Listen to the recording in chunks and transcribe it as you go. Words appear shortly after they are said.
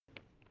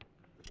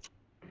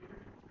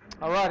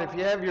All right, if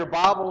you have your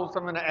Bibles,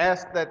 I'm going to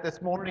ask that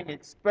this morning,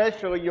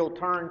 especially, you'll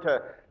turn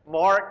to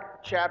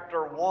Mark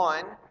chapter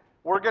 1.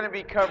 We're going to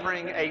be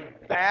covering a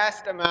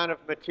vast amount of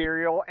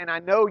material, and I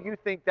know you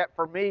think that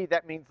for me,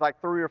 that means like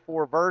 3 or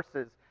 4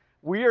 verses.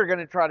 We are going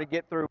to try to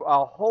get through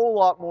a whole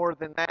lot more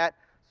than that,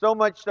 so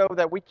much so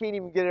that we can't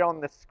even get it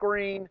on the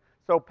screen.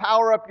 So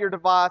power up your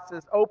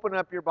devices, open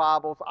up your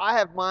Bibles. I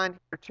have mine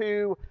here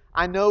too.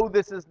 I know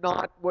this is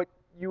not what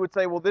you would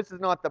say, well, this is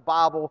not the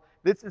Bible.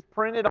 This is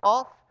printed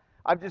off.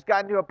 I've just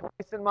gotten to a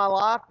place in my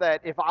life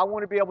that if I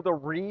want to be able to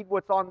read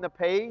what's on the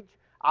page,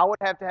 I would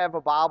have to have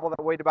a Bible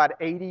that weighed about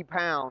 80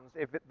 pounds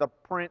if the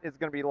print is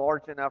going to be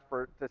large enough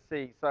to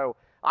see. So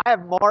I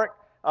have Mark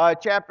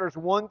chapters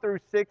 1 through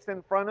 6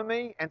 in front of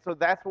me, and so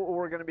that's what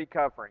we're going to be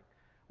covering.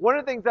 One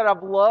of the things that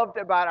I've loved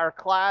about our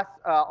class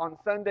on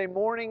Sunday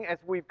morning as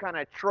we've kind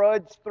of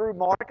trudged through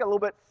Mark a little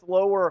bit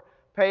slower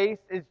pace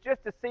is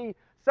just to see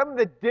some of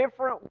the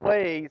different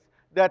ways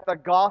that the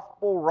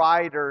gospel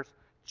writers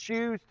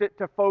choose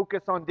to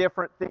focus on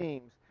different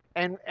themes.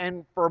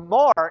 And for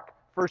Mark,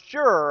 for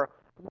sure,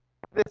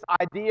 this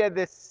idea,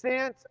 this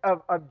sense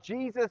of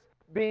Jesus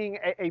being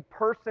a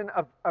person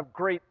of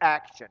great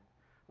action,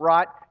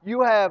 right?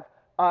 You have,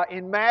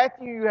 in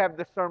Matthew, you have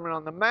the Sermon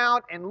on the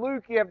Mount. In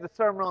Luke, you have the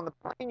Sermon on the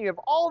Plain. You have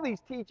all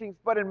these teachings.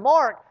 But in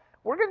Mark,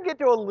 we're going to get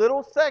to a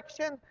little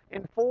section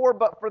in 4,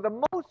 but for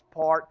the most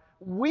part,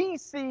 we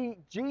see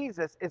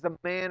Jesus as a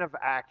man of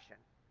action.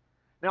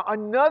 Now,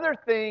 another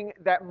thing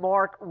that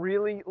Mark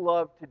really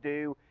loved to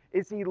do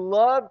is he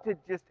loved to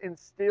just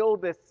instill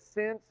this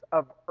sense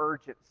of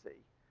urgency.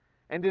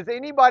 And does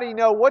anybody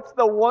know what's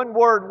the one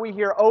word we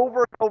hear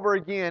over and over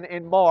again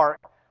in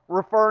Mark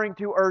referring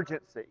to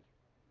urgency?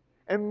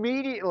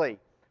 Immediately.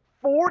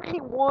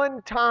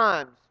 41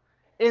 times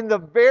in the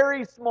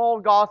very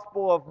small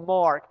Gospel of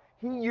Mark,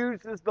 he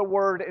uses the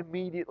word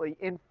immediately.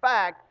 In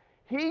fact,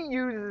 he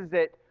uses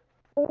it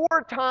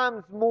 4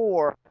 times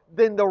more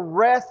than the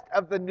rest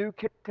of the New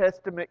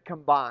Testament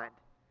combined.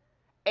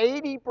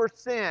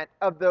 80%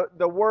 of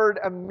the word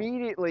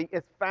immediately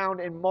is found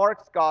in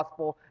Mark's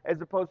gospel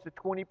as opposed to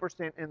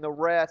 20% in the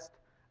rest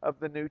of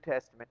the New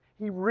Testament.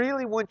 He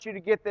really wants you to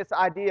get this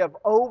idea of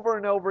over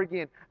and over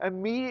again.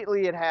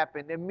 Immediately it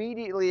happened.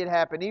 Immediately it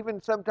happened. Even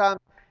sometimes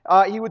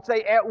he would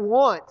say at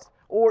once,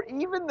 or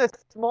even the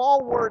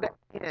small word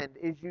end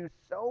is used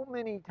so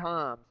many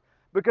times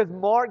because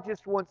Mark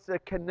just wants to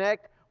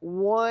connect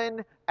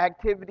one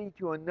activity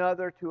to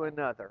another to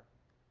another.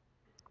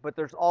 But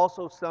there's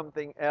also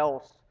something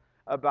else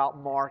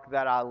about Mark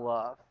that I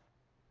love.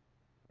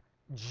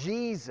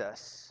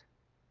 Jesus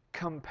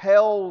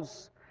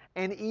compels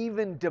and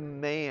even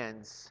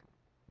demands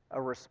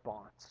a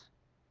response.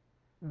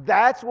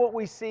 That's what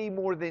we see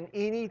more than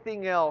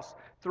anything else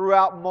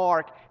throughout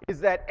Mark, is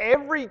that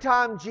every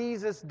time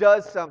Jesus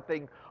does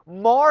something,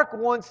 Mark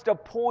wants to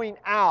point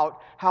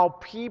out how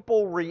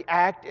people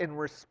react and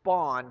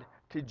respond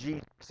to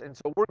Jesus. And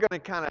so we're going to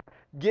kind of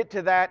get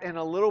to that in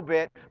a little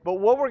bit. But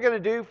what we're going to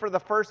do for the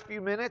first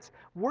few minutes,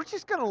 we're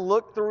just going to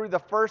look through the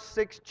first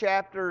 6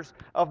 chapters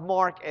of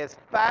Mark as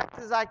fast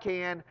as I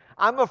can.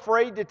 I'm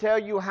afraid to tell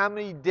you how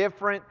many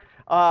different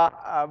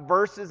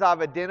verses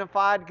I've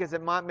identified because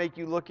it might make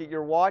you look at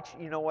your watch.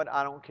 You know what?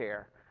 I don't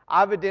care.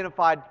 I've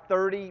identified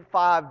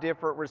 35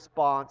 different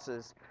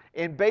responses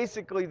in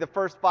basically the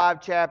first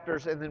 5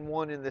 chapters and then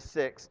 1 in the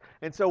 6th.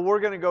 And so we're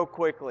going to go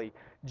quickly.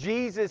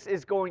 Jesus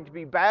is going to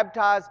be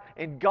baptized,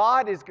 and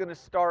God is going to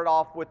start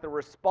off with the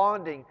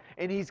responding,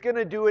 and He's going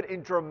to do it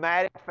in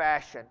dramatic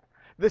fashion.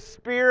 The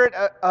Spirit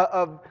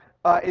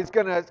is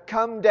going to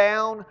come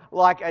down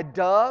like a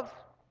dove,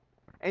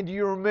 and do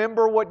you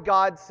remember what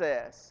God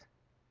says?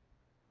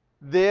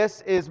 This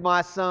is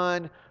my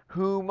Son,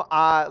 whom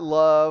I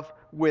love.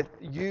 With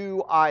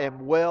you I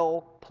am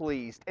well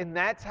pleased. And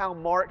that's how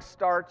Mark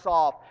starts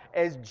off,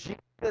 as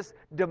Jesus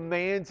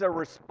demands a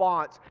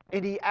response.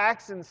 And he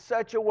acts in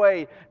such a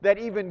way that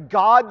even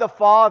God the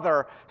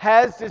Father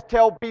has to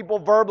tell people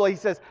verbally, he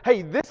says,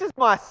 hey, this is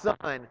my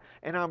Son,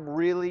 and I'm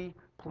really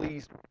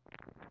pleased.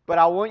 But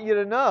I want you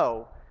to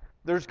know,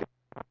 there's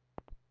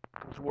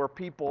times where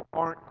people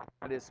aren't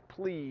quite as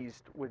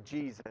pleased with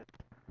Jesus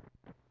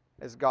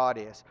as God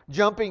is.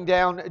 Jumping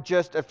down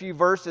just a few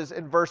verses,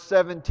 in verse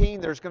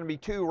 17, there's going to be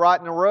 2 right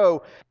in a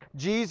row.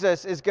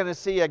 Jesus is going to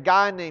see a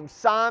guy named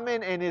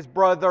Simon and his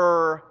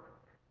brother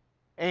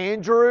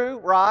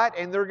Andrew, right?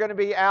 And they're going to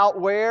be out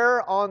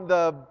where? On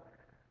the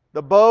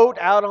boat,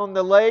 out on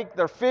the lake.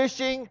 They're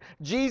fishing.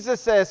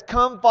 Jesus says,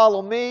 come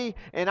follow me,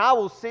 and I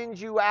will send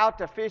you out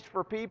to fish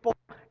for people.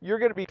 You're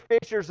going to be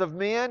fishers of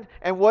men.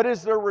 And what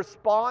is their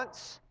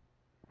response?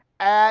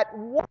 At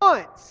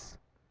once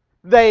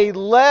they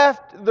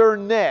left their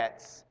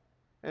nets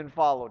and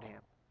followed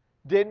Him.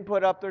 Didn't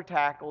put up their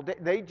tackle.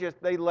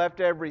 They left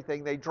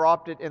everything. They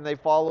dropped it and they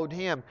followed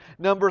Him.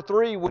 Number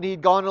 3, when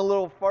he'd gone a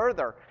little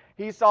further,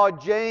 he saw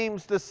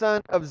James, the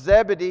son of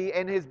Zebedee,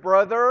 and his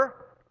brother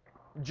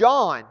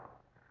John.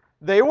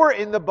 They were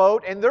in the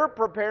boat and they're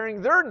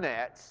preparing their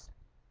nets,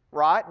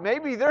 right?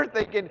 Maybe they're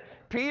thinking,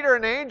 Peter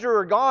and Andrew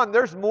are gone.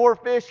 There's more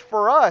fish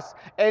for us.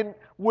 And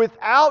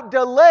without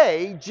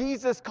delay,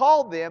 Jesus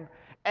called them,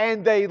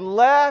 and they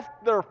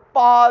left their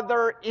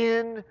father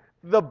in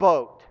the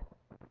boat.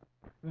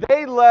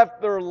 They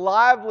left their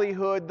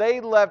livelihood,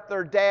 they left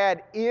their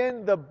dad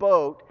in the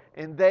boat,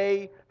 and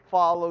they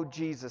followed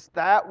Jesus.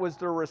 That was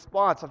their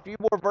response. A few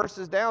more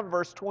verses down,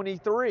 verse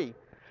 23.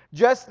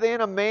 Just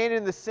then a man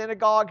in the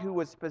synagogue who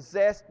was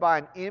possessed by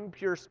an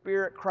impure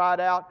spirit cried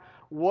out,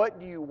 "What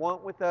do you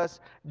want with us?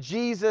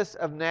 Jesus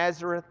of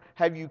Nazareth,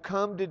 have you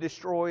come to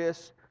destroy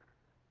us?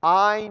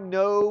 I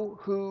know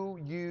who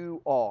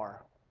you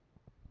are,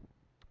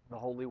 the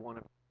Holy One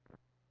of God."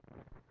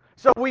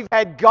 So we've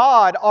had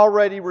God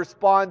already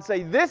respond,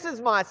 say, "This is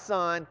my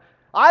son.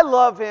 I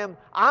love him.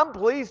 I'm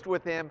pleased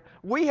with him."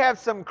 We have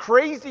some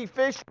crazy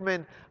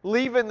fishermen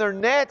leaving their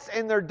nets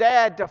and their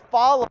dad to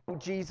follow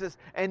Jesus.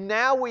 And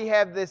now we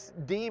have this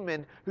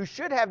demon who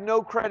should have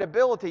no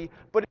credibility.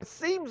 But it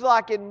seems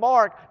like in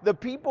Mark, the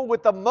people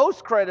with the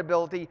most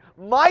credibility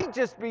might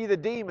just be the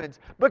demons,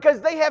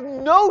 because they have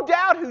no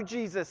doubt who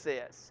Jesus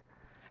is.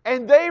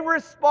 And they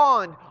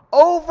respond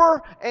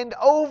over and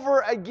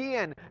over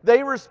again.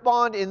 They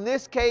respond, in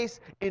this case,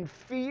 in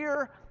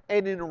fear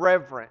and in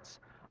reverence.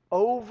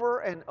 Over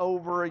and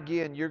over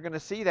again. You're going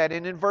to see that.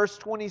 And in verse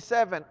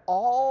 27,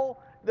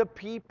 all the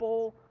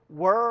people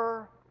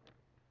were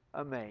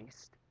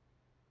amazed.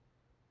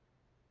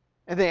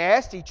 And they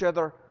asked each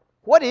other,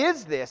 "What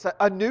is this?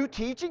 A new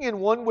teaching and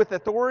one with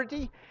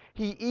authority?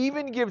 He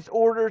even gives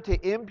order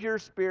to impure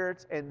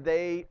spirits, and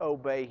they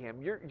obey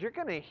him." You're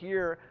going to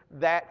hear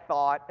that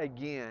thought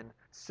again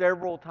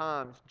several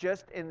times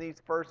just in these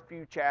first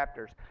few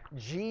chapters.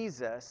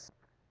 Jesus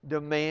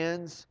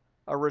demands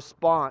a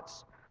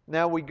response.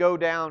 Now we go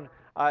down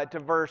to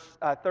verse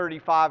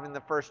 35 in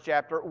the first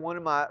chapter, one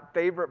of my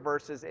favorite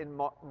verses in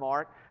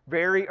Mark.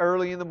 Very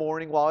early in the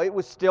morning, while it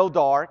was still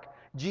dark,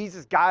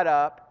 Jesus got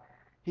up,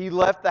 he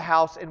left the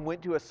house and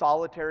went to a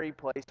solitary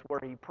place where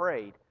he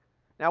prayed.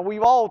 Now,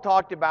 we've all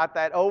talked about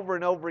that over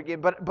and over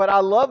again, but I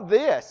love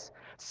this.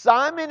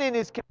 Simon and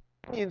his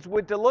companions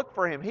went to look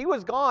for him. He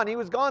was gone. He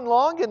was gone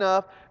long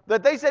enough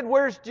that they said,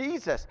 "Where's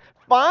Jesus?"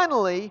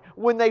 Finally,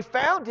 when they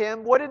found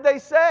him, what did they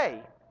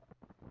say?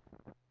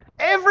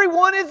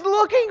 "Everyone is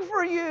looking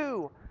for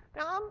you."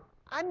 Now,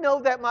 I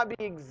know that might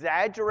be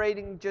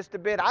exaggerating just a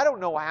bit. I don't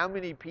know how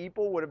many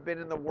people would have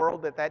been in the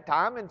world at that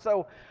time, and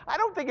so I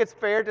don't think it's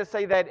fair to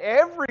say that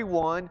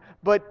everyone,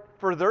 but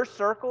for their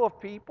circle of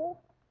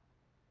people,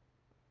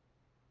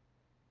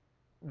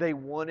 they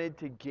wanted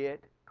to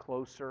get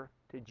closer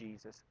to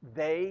Jesus.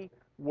 They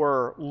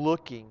were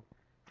looking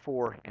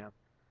for him.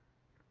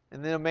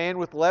 And then a man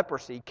with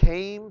leprosy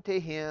came to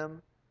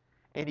him,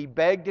 and he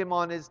begged him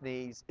on his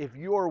knees, "If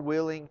you are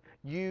willing,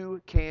 you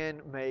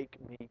can make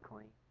me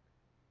clean."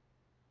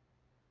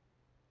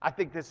 I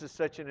think this is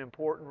such an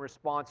important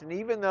response. And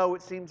even though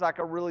it seems like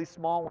a really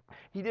small one,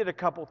 he did a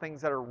couple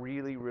things that are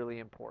really, really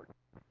important.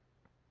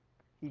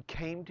 He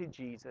came to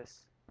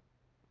Jesus,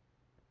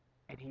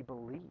 and he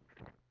believed.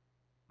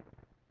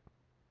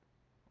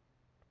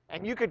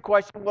 And you could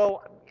question,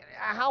 well,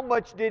 how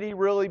much did he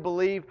really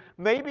believe?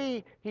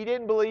 Maybe he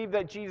didn't believe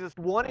that Jesus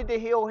wanted to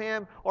heal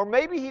him, or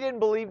maybe he didn't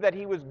believe that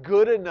he was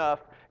good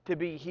enough to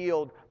be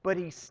healed, but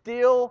he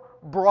still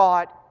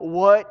brought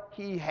what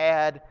he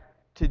had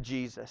to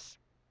Jesus.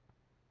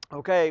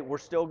 Okay, we're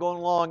still going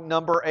along.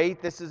 Number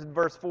 8, this is in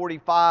verse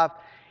 45.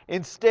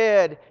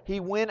 Instead,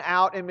 he went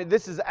out, and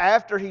this is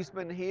after he's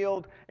been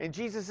healed, and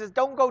Jesus says,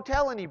 "Don't go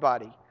tell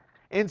anybody."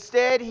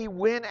 Instead, he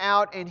went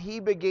out and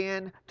he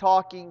began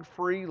talking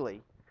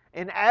freely.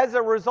 And as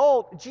a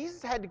result,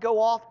 Jesus had to go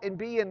off and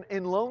be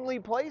in lonely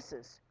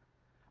places.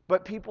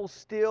 But people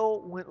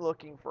still went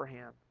looking for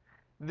him.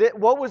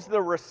 What was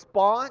the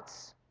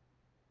response?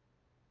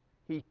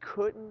 He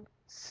couldn't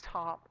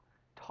stop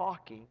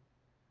talking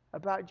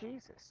about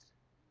Jesus.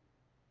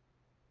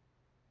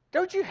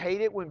 Don't you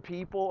hate it when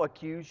people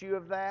accuse you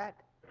of that?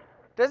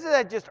 Doesn't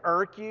that just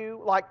irk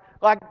you? Like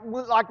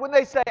when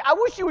they say, "I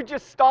wish you would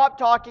just stop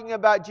talking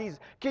about Jesus.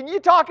 Can you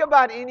talk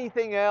about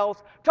anything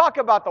else? Talk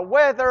about the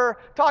weather.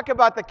 Talk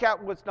about the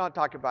Let's not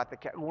talk about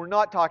the We're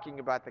not talking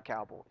about the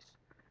Cowboys.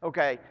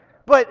 Okay?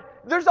 But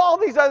there's all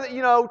these other,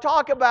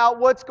 talk about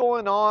what's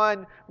going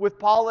on with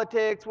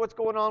politics, what's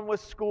going on with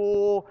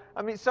school.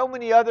 I mean, so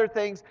many other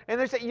things.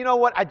 And they say, "You know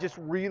what? I just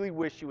really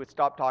wish you would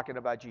stop talking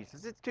about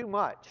Jesus. It's too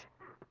much."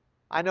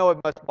 I know it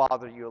must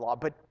bother you a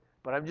lot, but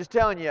I'm just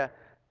telling you,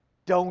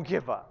 don't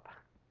give up.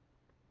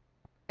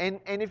 And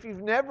if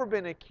you've never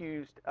been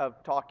accused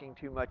of talking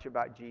too much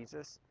about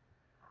Jesus,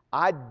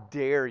 I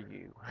dare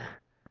you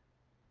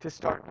to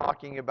start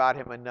talking about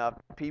him enough.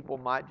 People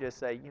might just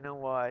say, "You know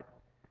what?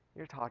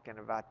 You're talking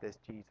about this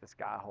Jesus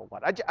guy a whole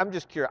lot." I'm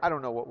just curious. I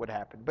don't know what would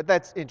happen, but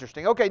that's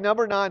interesting. Okay,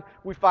 number 9,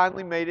 we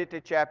finally made it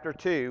to chapter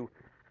 2,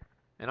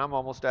 and I'm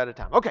almost out of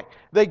time. Okay,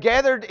 they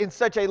gathered in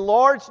such a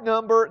large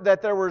number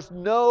that there was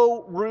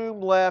no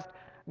room left,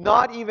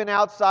 not even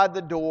outside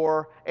the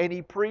door, and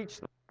he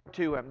preached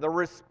to him. The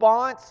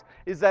response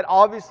is that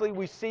obviously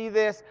we see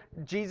this.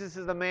 Jesus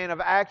is a man of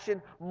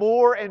action.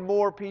 More and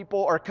more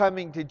people are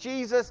coming to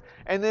Jesus.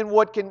 And then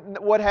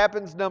what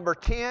happens, number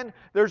 10?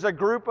 There's a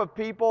group of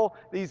people.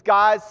 These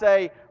guys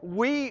say,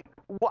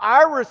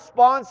 our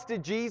response to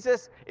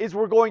Jesus is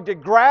we're going to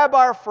grab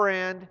our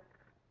friend.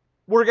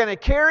 We're going to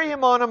carry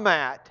him on a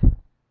mat.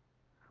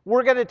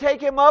 We're going to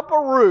take him up a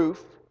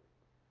roof.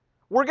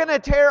 We're going to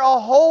tear a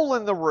hole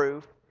in the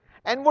roof.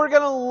 And we're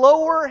going to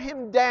lower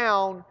him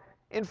down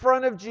in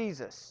front of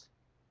Jesus.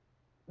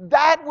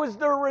 That was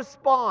their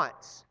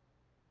response.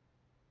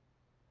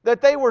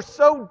 That they were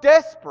so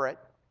desperate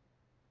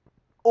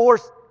or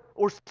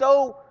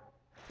so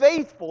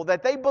faithful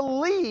that they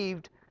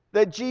believed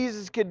that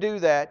Jesus could do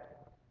that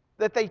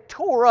they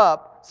tore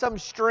up some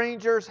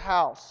stranger's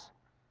house.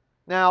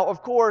 Now,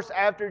 of course,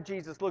 after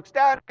Jesus looks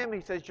down at him,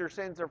 he says, your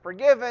sins are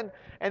forgiven.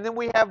 And then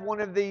we have one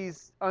of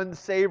these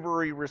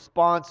unsavory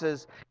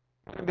responses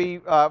be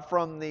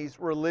from these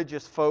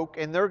religious folk,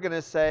 and they're going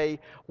to say,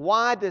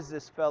 why does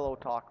this fellow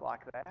talk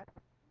like that?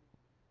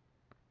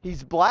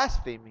 He's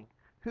blaspheming.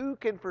 Who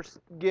can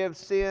forgive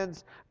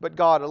sins but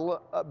God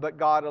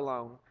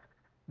alone?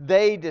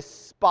 They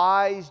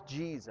despise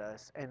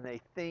Jesus, and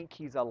they think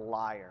he's a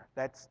liar.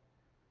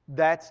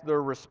 That's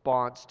their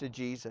response to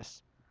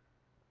Jesus.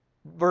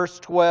 Verse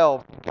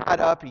 12, he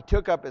got up, he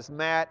took up his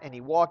mat, and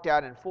he walked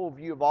out in full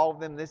view of all of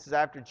them. This is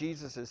after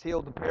Jesus has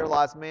healed the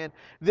paralyzed man.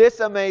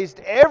 This amazed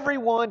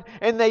everyone,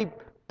 and they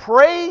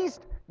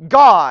praised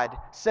God,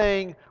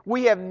 saying,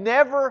 we have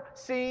never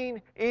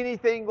seen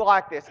anything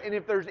like this. And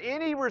if there's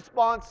any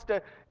response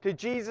to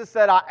Jesus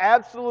that I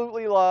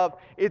absolutely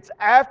love, it's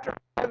after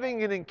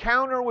having an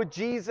encounter with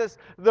Jesus,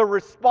 the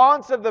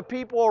response of the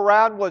people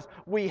around was,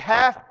 we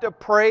have to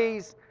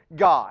praise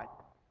God.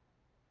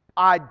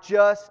 I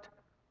just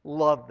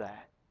love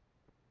that.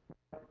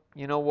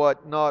 You know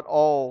what? Not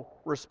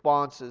all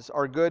responses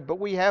are good, but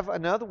we have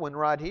another one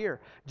right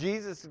here.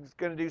 Jesus is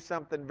going to do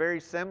something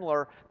very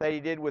similar that he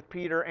did with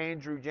Peter,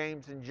 Andrew,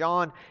 James, and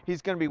John.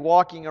 He's going to be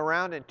walking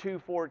around in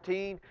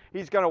 2:14.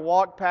 He's going to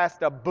walk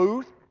past a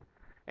booth,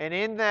 and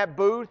in that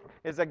booth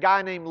is a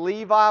guy named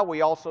Levi. We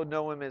also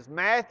know him as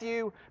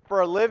Matthew.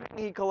 For a living,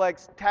 he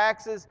collects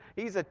taxes.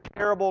 He's a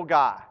terrible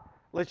guy.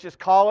 Let's just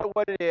call it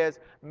what it is.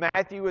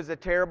 Matthew is a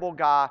terrible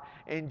guy.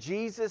 And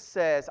Jesus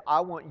says, I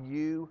want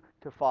you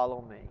to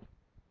follow me.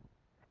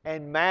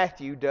 And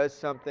Matthew does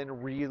something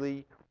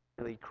really,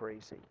 really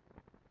crazy.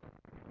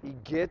 He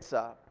gets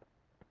up.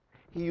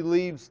 He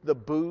leaves the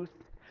booth,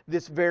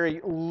 this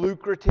very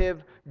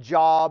lucrative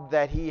job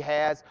that he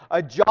has.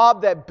 A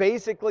job that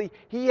basically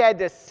he had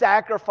to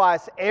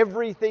sacrifice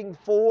everything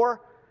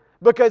for.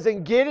 Because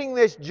in getting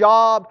this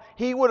job,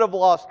 he would have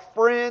lost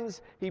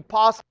friends. He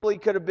possibly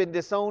could have been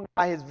disowned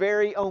by his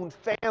very own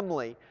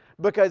family.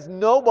 Because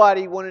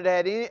nobody wanted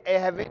to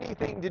have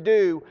anything to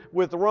do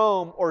with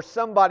Rome or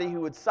somebody who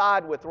would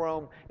side with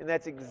Rome. And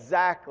that's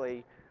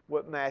exactly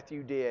what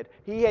Matthew did.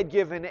 He had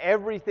given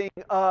everything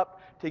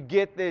up to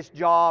get this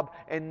job.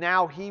 And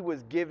now he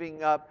was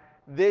giving up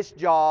this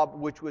job,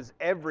 which was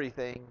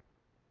everything.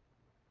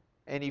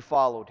 And he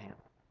followed him.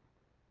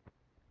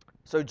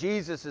 So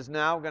Jesus is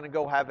now going to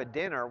go have a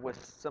dinner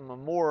with some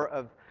more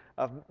of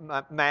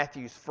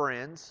Matthew's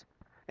friends.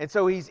 And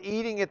so he's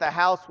eating at the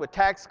house with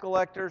tax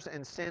collectors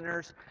and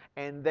sinners,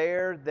 and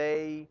there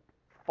they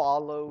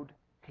followed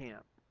him.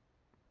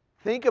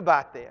 Think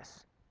about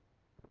this.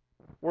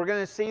 We're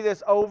going to see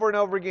this over and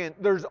over again.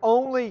 There's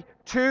only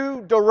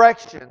two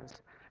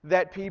directions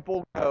that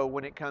people go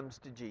when it comes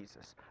to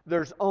Jesus.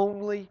 There's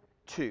only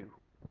two.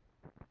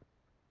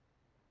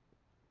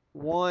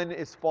 One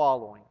is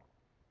following,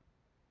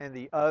 and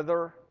the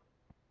other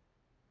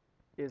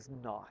is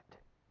not.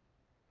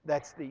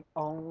 That's the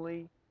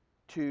only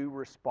two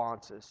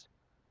responses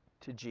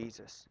to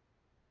Jesus.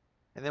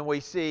 And then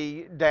we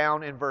see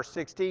down in verse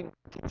 16,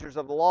 teachers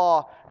of the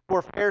law who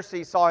were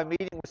Pharisees saw him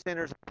eating with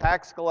sinners and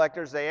tax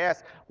collectors. They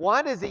asked,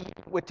 why does he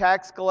eat with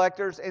tax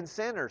collectors and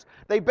sinners?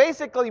 They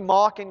basically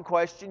mock and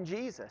question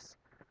Jesus.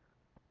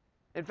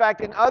 In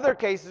fact, in other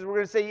cases, we're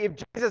going to see if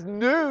Jesus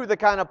knew the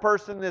kind of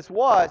person this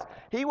was,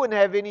 he wouldn't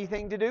have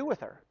anything to do with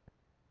her.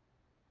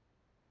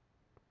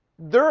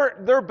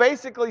 They're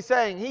basically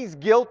saying he's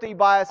guilty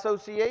by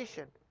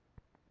association.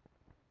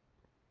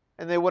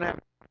 And they wouldn't have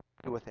anything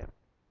to do with him.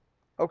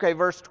 Okay,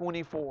 verse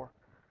 24.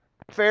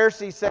 The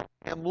Pharisees said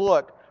to him,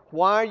 look,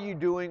 why are you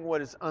doing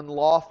what is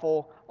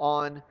unlawful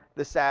on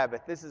the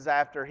Sabbath? This is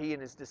after he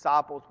and his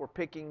disciples were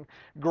picking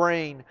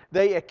grain.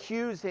 They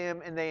accuse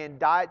him and they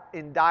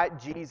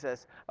indict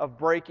Jesus of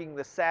breaking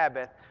the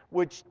Sabbath,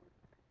 which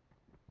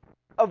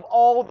of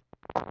all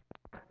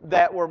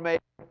that were made,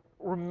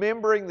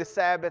 remembering the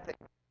Sabbath and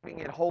keeping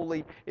it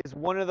holy is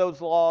one of those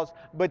laws,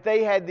 but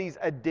they had these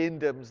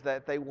addendums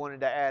that they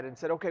wanted to add and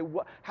said, okay,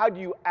 how do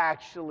you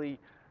actually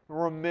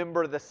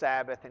remember the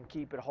Sabbath and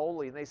keep it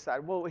holy? And they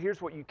said, well,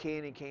 here's what you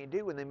can and can't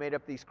do. And they made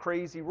up these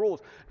crazy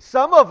rules.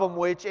 Some of them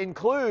which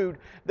include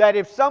that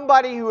if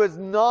somebody who is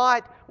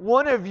not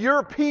one of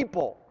your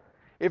people,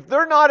 if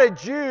they're not a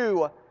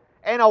Jew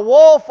and a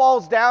wall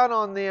falls down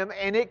on them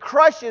and it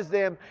crushes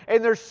them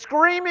and they're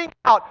screaming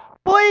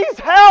out, "Please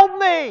help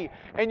me!"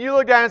 And you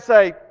look down and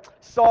say,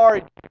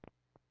 "Sorry,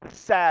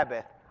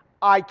 Sabbath,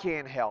 I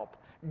can't help."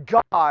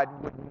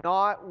 God would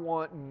not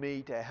want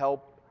me to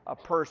help a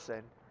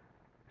person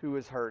who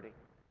is hurting.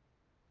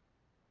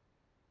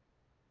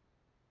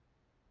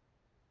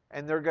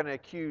 And they're going to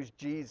accuse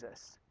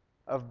Jesus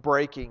of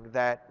breaking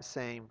that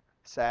same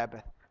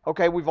Sabbath.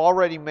 Okay, we've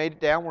already made it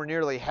down. We're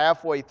nearly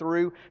halfway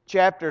through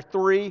chapter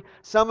 3.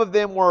 Some of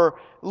them were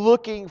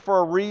looking for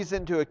a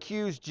reason to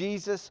accuse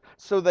Jesus,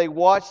 so they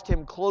watched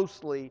him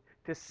closely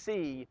to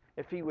see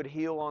if he would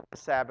heal on the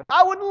Sabbath.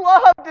 I would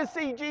love to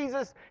see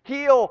Jesus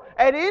heal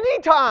at any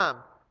time.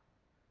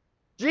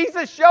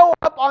 Jesus show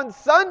up on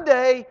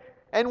Sunday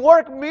and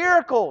work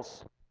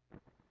miracles.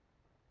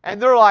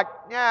 And they're like,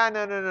 "Yeah,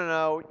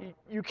 no.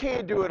 You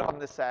can't do it on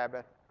the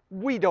Sabbath.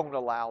 We don't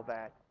allow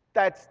that.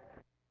 That's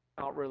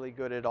not really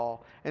good at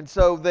all." And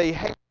so they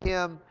hate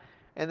him,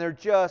 and they're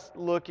just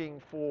looking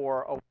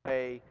for a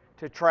way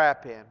to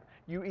trap him.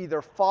 You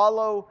either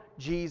follow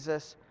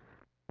Jesus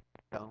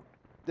or don't.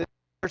 The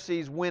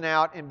Pharisees went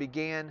out and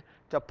began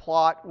to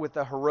plot with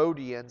the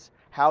Herodians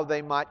how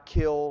they might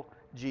kill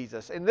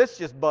Jesus. And this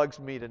just bugs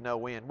me to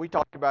no end. We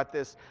talked about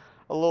this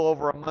a little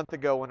over a month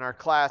ago in our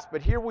class,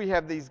 but here we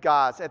have these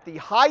guys at the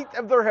height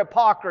of their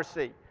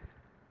hypocrisy.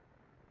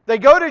 They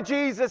go to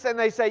Jesus and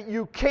they say,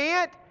 "You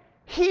can't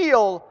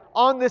heal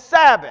on the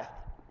Sabbath."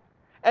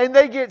 And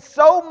they get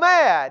so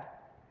mad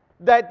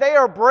that they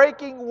are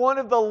breaking one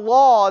of the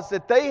laws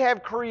that they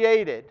have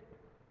created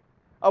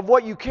of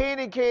what you can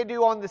and can't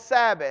do on the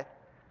Sabbath,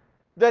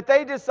 that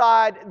they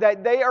decide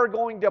that they are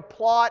going to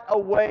plot a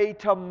way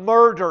to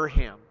murder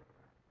him.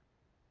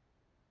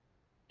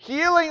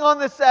 Healing on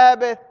the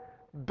Sabbath,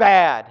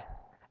 bad.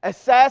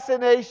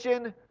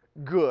 Assassination,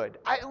 good.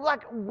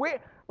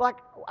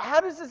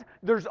 How does this?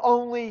 There's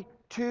only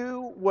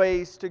two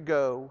ways to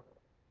go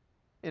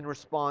in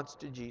response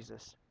to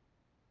Jesus.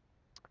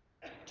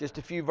 Just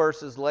a few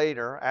verses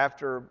later,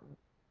 after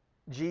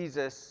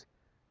Jesus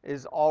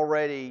is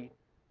already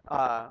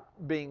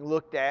being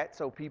looked at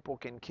so people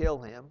can kill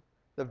him,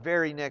 the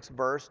very next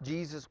verse,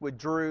 Jesus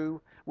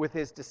withdrew with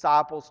his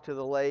disciples to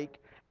the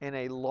lake, and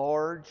a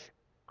large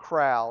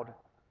crowd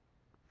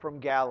from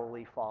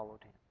Galilee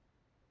followed him.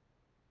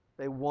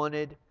 They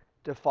wanted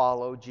to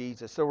follow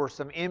Jesus. There were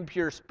some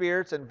impure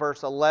spirits in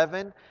verse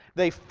 11.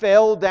 They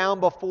fell down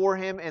before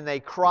him and they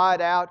cried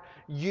out,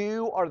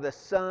 "You are the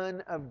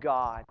Son of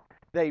God."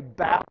 They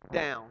bowed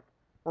down.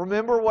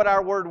 Remember what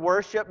our word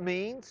worship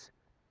means?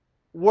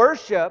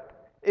 Worship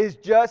is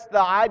just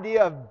the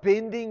idea of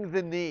bending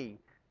the knee.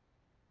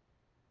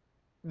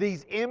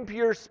 These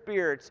impure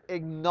spirits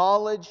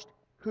acknowledged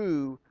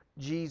who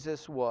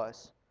Jesus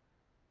was.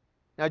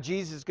 Now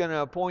Jesus is going to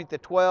appoint the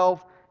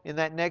 12 in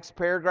that next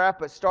paragraph,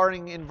 but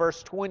starting in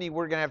verse 20,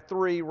 we're going to have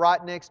three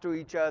right next to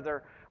each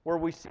other where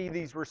we see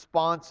these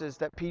responses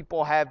that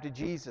people have to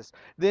Jesus.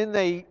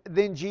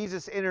 Then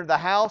Jesus entered the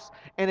house,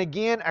 and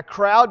again a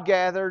crowd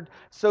gathered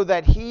so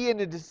that he and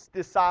his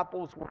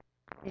disciples were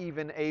not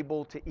even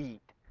able to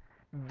eat.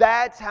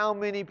 That's how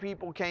many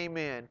people came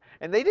in.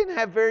 And they didn't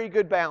have very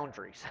good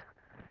boundaries.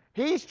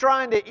 He's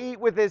trying to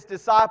eat with his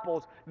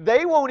disciples.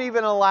 They won't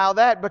even allow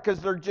that because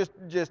they're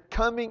just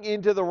coming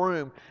into the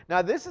room.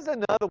 Now, this is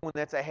another one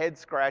that's a head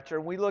scratcher.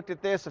 And we looked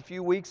at this a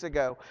few weeks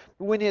ago.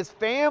 When his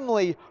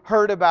family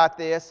heard about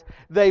this,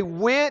 they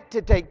went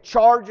to take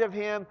charge of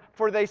him,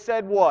 for they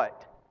said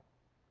what?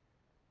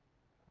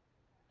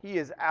 He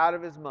is out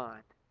of his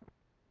mind.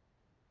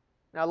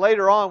 Now,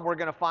 later on, we're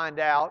going to find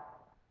out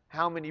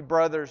how many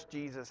brothers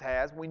Jesus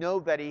has. We know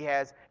that he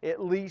has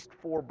at least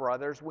 4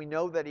 brothers. We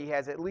know that he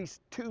has at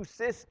least 2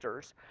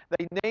 sisters.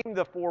 They name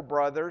the 4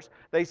 brothers.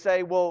 They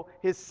say, well,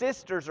 his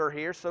sisters are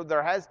here, so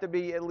there has to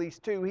be at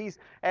least 2. He's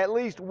at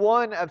least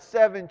one of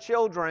 7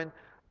 children.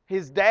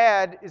 His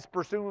dad is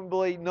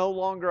presumably no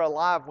longer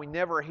alive. We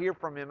never hear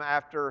from him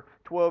after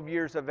 12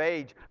 years of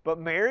age. But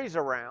Mary's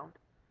around.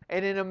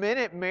 And in a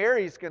minute,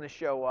 Mary's going to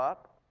show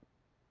up.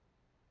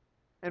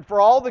 And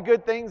for all the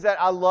good things that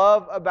I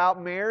love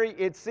about Mary,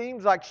 it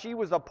seems like she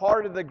was a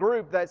part of the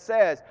group that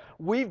says,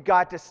 we've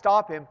got to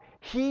stop him.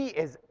 He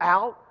is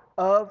out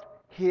of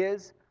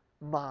his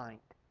mind.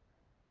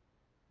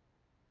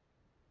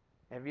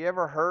 Have you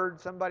ever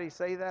heard somebody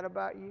say that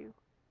about you?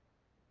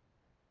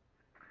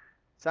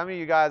 Some of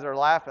you guys are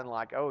laughing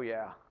like, oh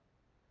yeah,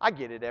 I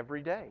get it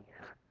every day.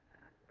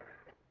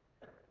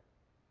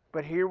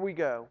 But here we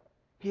go.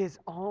 His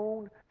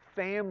own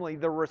family,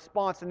 the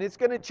response, and it's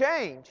going to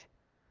change.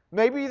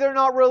 Maybe they're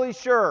not really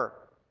sure.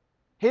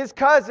 His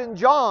cousin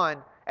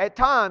John, at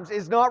times,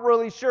 is not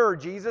really sure.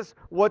 Jesus,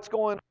 what's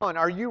going on?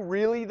 Are you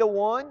really the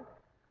one?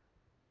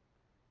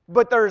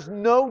 But there's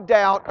no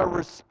doubt a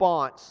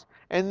response.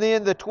 And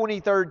then the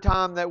 23rd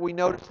time that we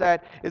notice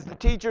that is the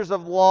teachers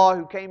of law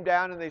who came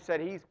down and they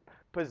said he's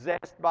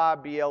possessed by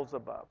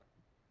Beelzebub.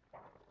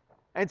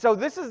 And so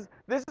this is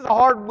a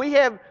hard. We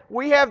have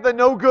the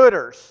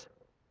no-gooders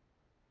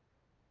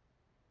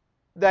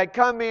that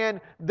come in.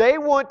 They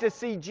want to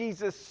see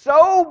Jesus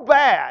so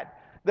bad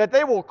that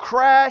they will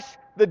crash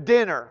the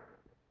dinner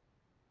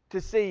to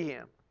see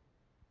him.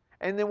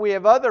 And then we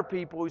have other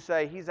people who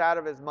say he's out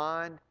of his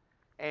mind,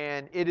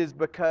 and it is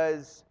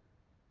because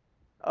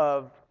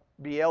of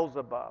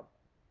Beelzebub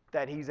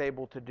that he's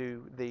able to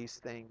do these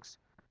things.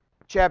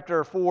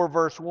 Chapter 4,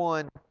 verse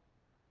 1,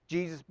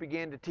 Jesus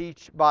began to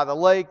teach by the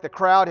lake. The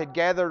crowd had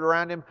gathered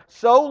around him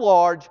so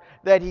large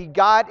that he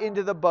got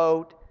into the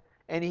boat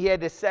and he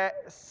had to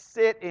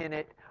sit in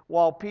it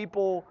while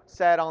people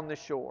sat on the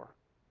shore.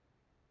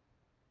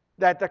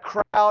 That the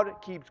crowd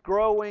keeps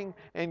growing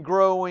and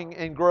growing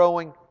and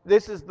growing.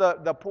 This is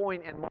the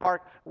point in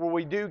Mark where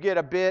we do get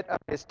a bit of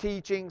his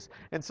teachings.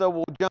 And so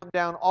we'll jump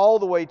down all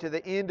the way to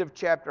the end of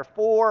chapter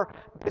 4.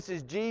 This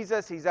is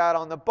Jesus. He's out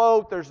on the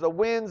boat. There's the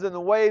winds and the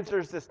waves.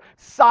 There's this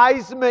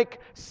seismic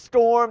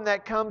storm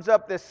that comes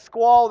up, this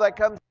squall that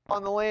comes up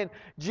on the land.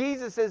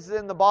 Jesus is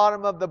in the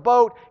bottom of the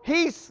boat.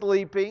 He's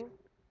sleeping.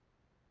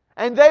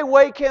 And they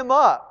wake him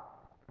up.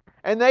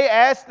 And they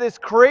ask this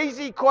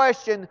crazy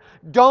question,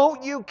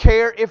 don't you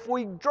care if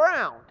we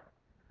drowned?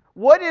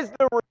 What is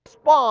the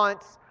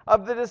response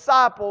of the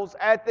disciples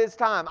at this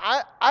time?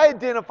 I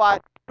identified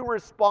two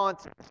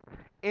responses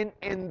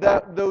in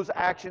those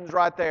actions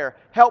right there.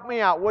 Help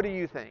me out. What do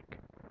you think?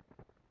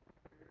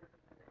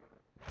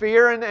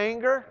 Fear and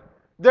anger?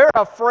 They're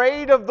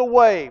afraid of the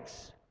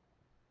waves.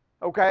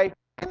 Okay?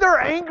 And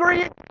they're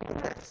angry at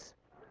Jesus.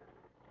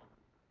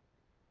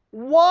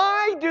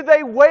 Why do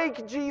they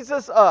wake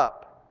Jesus up?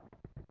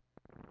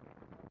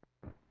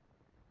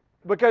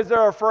 Because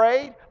they're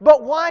afraid?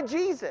 But why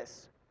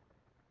Jesus?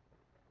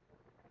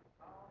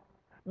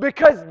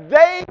 Because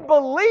they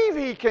believe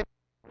he can.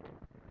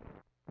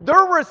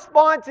 Their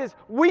response is,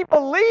 we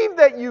believe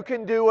that you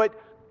can do it,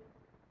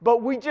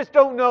 but we just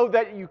don't know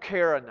that you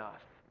care enough.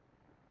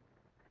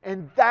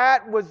 And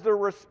that was the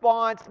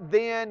response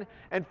then.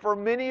 And for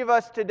many of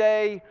us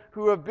today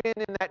who have been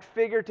in that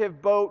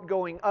figurative boat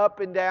going up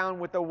and down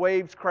with the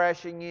waves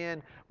crashing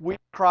in, we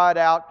cried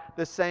out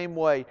the same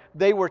way.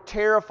 They were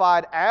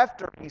terrified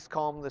after he's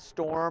calmed the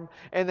storm,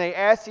 and they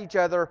asked each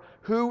other,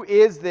 who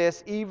is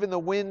this? Even the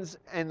winds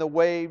and the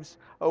waves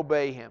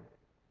obey him.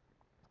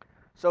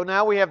 So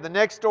now we have the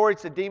next story.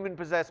 It's a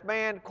demon-possessed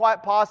man,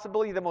 quite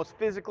possibly the most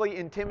physically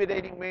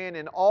intimidating man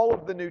in all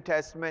of the New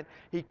Testament.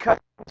 He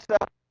cuts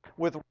himself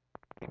with,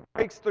 he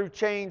breaks through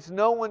chains.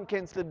 No one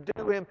can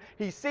subdue him.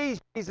 He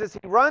sees Jesus.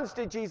 He runs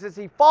to Jesus.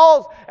 He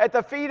falls at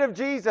the feet of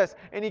Jesus.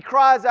 And he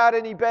cries out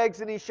and he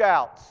begs and he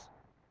shouts.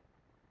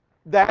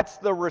 That's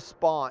the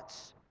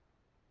response.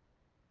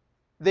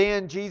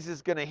 Then Jesus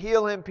is going to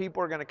heal him.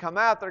 People are going to come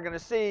out. They're going to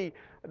see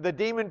the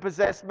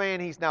demon-possessed man.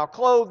 He's now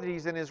clothed.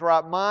 He's in his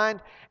right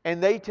mind.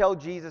 And they tell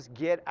Jesus,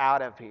 get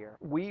out of here.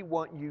 We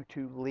want you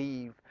to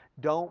leave.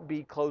 Don't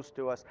be close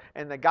to us.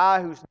 And the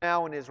guy who's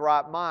now in his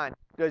right mind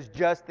does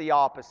just the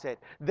opposite.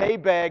 They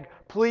beg,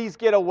 please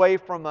get away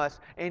from us.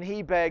 And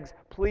he begs,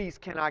 please,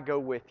 can I go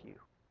with you?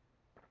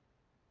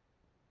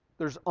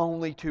 There's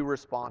only two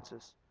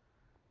responses.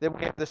 Then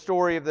we have the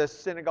story of this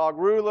synagogue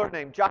ruler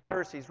named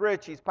Jairus. He's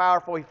rich, he's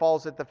powerful, he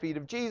falls at the feet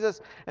of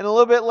Jesus. And a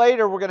little bit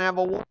later, we're going to have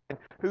a woman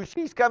who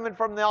she's coming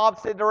from the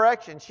opposite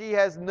direction. She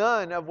has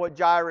none of what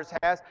Jairus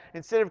has.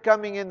 Instead of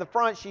coming in the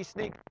front, she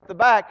sneaks at the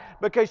back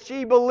because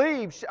she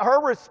believes her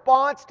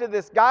response to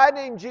this guy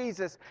named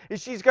Jesus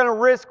is she's going to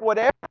risk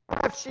whatever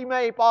life she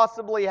may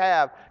possibly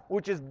have,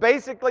 which is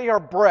basically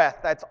her breath.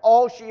 That's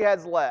all she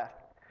has left.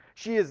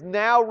 She is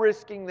now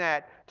risking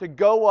that to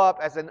go up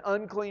as an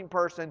unclean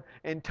person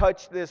and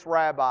touch this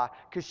rabbi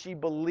because she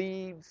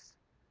believes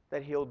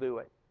that he'll do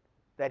it,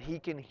 that he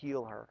can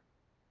heal her.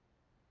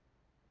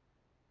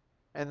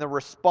 And the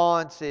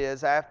response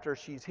is, after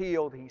she's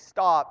healed, he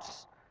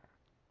stops.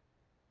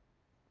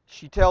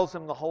 She tells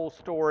him the whole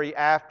story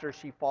after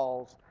she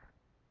falls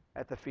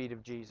at the feet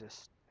of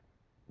Jesus.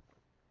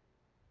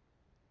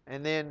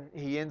 And then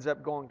he ends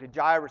up going to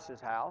Jairus'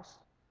 house.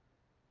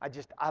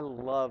 I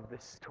love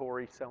this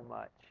story so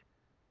much.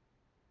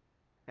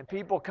 And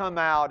people come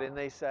out and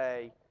they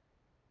say,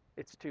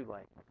 it's too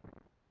late.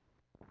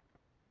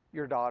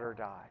 Your daughter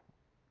died.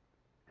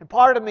 And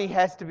part of me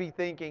has to be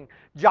thinking,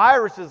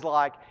 Jairus is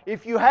like,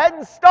 if you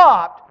hadn't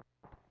stopped,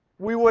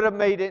 we would have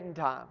made it in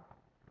time.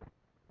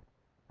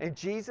 And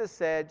Jesus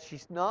said,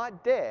 she's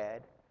not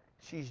dead,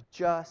 she's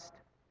just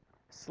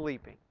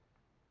sleeping.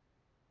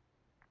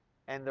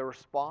 And the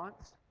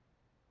response?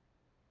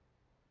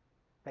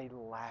 They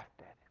laughed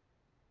at him.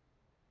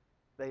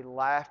 They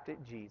laughed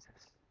at Jesus.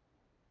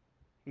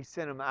 He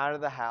sent him out of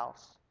the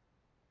house.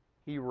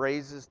 He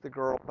raises the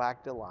girl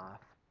back to life.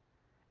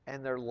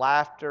 And their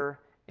laughter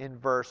in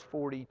verse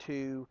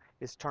 42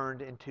 is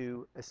turned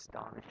into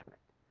astonishment.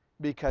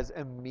 Because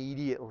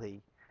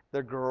immediately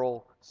the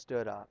girl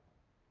stood up.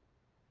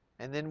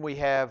 And then we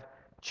have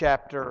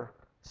chapter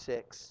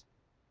 6.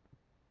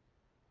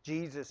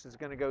 Jesus is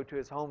going to go to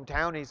his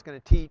hometown. He's going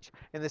to teach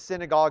in the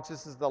synagogues.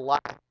 This is the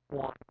last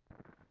one.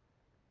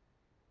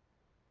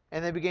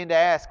 And they began to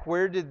ask,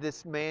 where did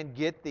this man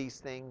get these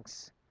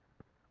things?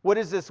 What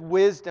is this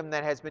wisdom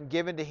that has been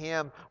given to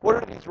him? What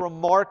are these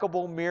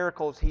remarkable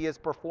miracles he is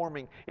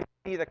performing? Is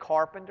he the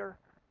carpenter?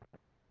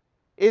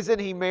 Isn't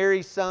he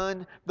Mary's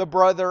son, the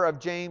brother of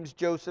James,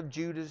 Joseph,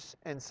 Judas,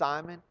 and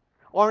Simon?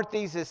 Aren't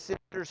these his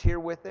sisters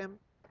here with him?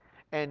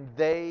 And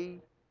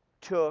they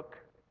took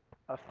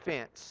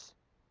offense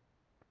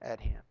at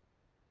him.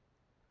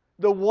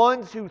 The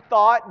ones who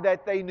thought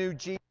that they knew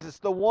Jesus,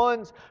 the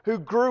ones who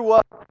grew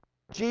up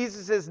with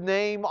Jesus'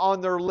 name on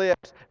their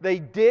lips, they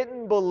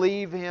didn't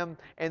believe him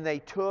and they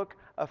took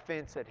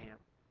offense at him.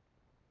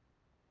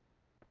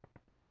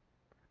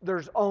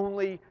 There's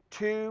only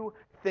two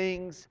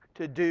things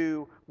to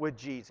do with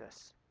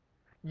Jesus.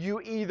 You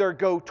either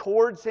go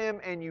towards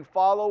him and you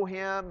follow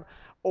him,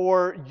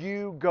 or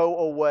you go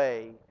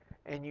away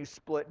and you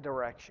split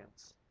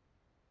directions.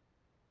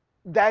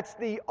 That's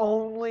the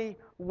only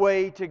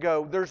way to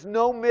go. There's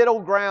no middle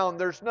ground.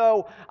 There's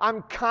no,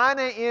 I'm kind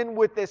of in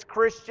with this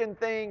Christian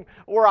thing,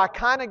 or I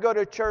kind of go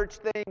to church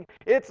thing.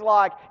 It's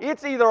like,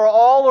 it's either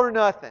all or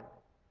nothing.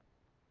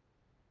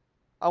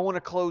 I want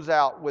to close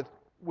out with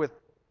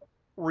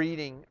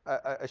reading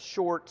a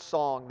short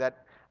song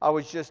that I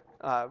was just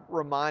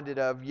reminded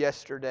of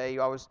yesterday.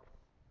 I was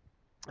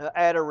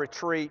at a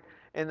retreat,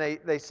 and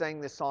they sang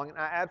this song, and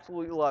I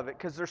absolutely love it,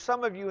 because there's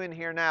some of you in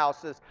here now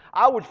says,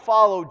 I would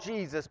follow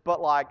Jesus, but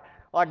like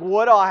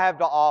what do I have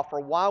to offer?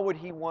 Why would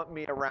he want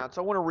me around?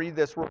 So I want to read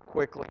this real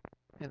quickly.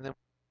 And then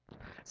it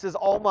says,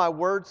 all my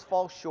words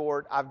fall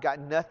short. I've got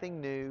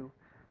nothing new.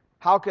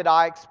 How could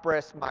I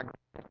express my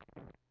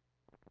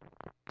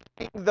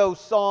sing those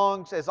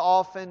songs as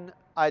often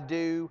I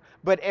do,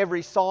 but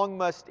every song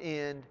must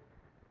end,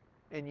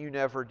 and you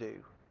never do.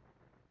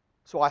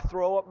 So I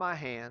throw up my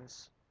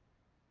hands,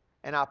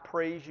 and I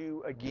praise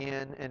you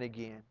again and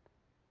again,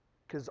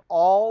 because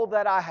all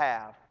that I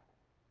have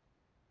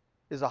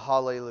is a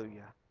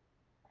hallelujah.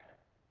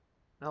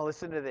 Now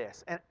listen to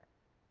this,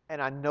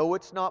 and I know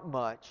it's not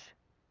much,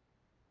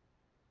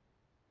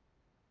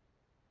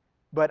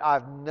 but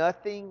I've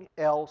nothing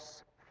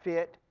else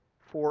fit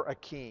for a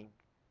king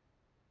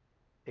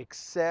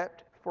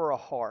except for a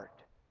heart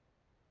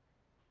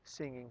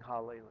singing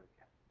hallelujah.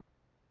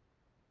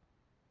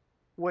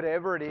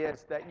 Whatever it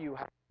is that you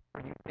have,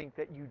 or you think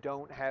that you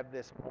don't have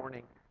this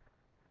morning,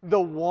 the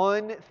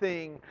one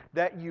thing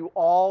that you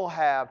all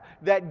have,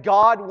 that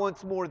God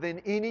wants more than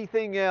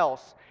anything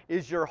else,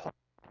 is your heart.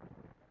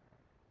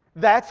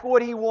 That's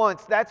what he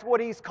wants. That's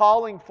what he's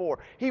calling for.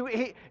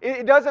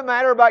 It doesn't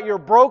matter about your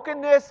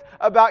brokenness,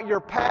 about your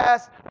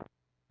past,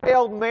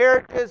 failed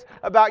marriages,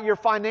 about your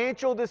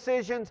financial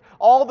decisions,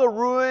 all the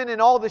ruin and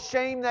all the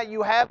shame that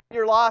you have in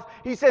your life.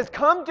 He says,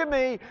 come to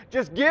me,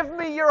 just give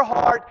me your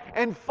heart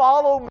and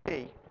follow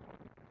me.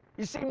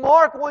 You see,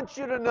 Mark wants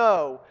you to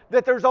know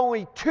that there's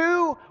only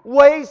two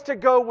ways to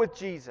go with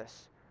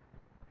Jesus.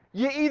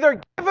 You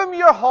either give him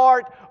your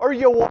heart or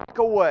you walk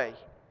away.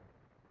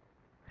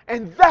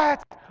 And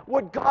that's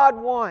what God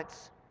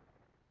wants.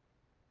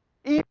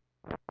 Even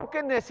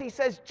brokenness, he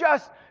says,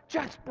 just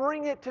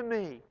bring it to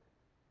me.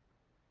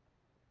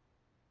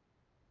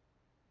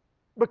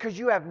 Because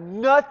you have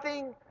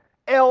nothing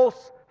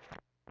else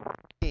for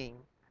a king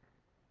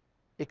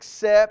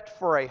except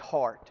for a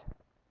heart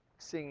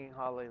singing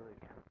hallelujah.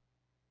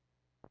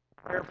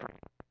 Prayer for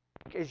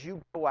you as you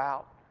go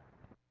out.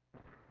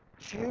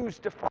 Choose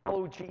to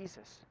follow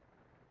Jesus.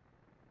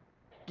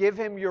 Give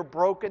him your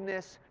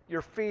brokenness,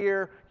 your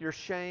fear, your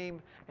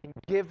shame, and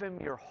give him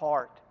your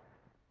heart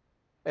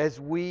as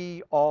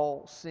we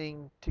all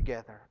sing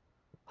together.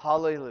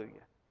 Hallelujah.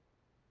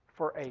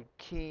 For a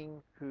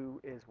king who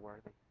is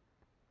worthy.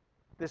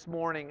 This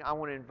morning, I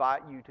want to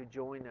invite you to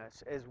join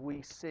us as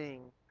we sing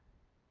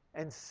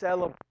and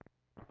celebrate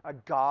a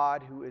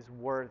God who is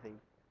worthy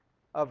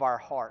of our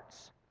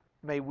hearts.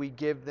 May we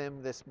give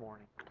them this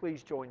morning.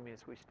 Please join me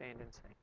as we stand and sing.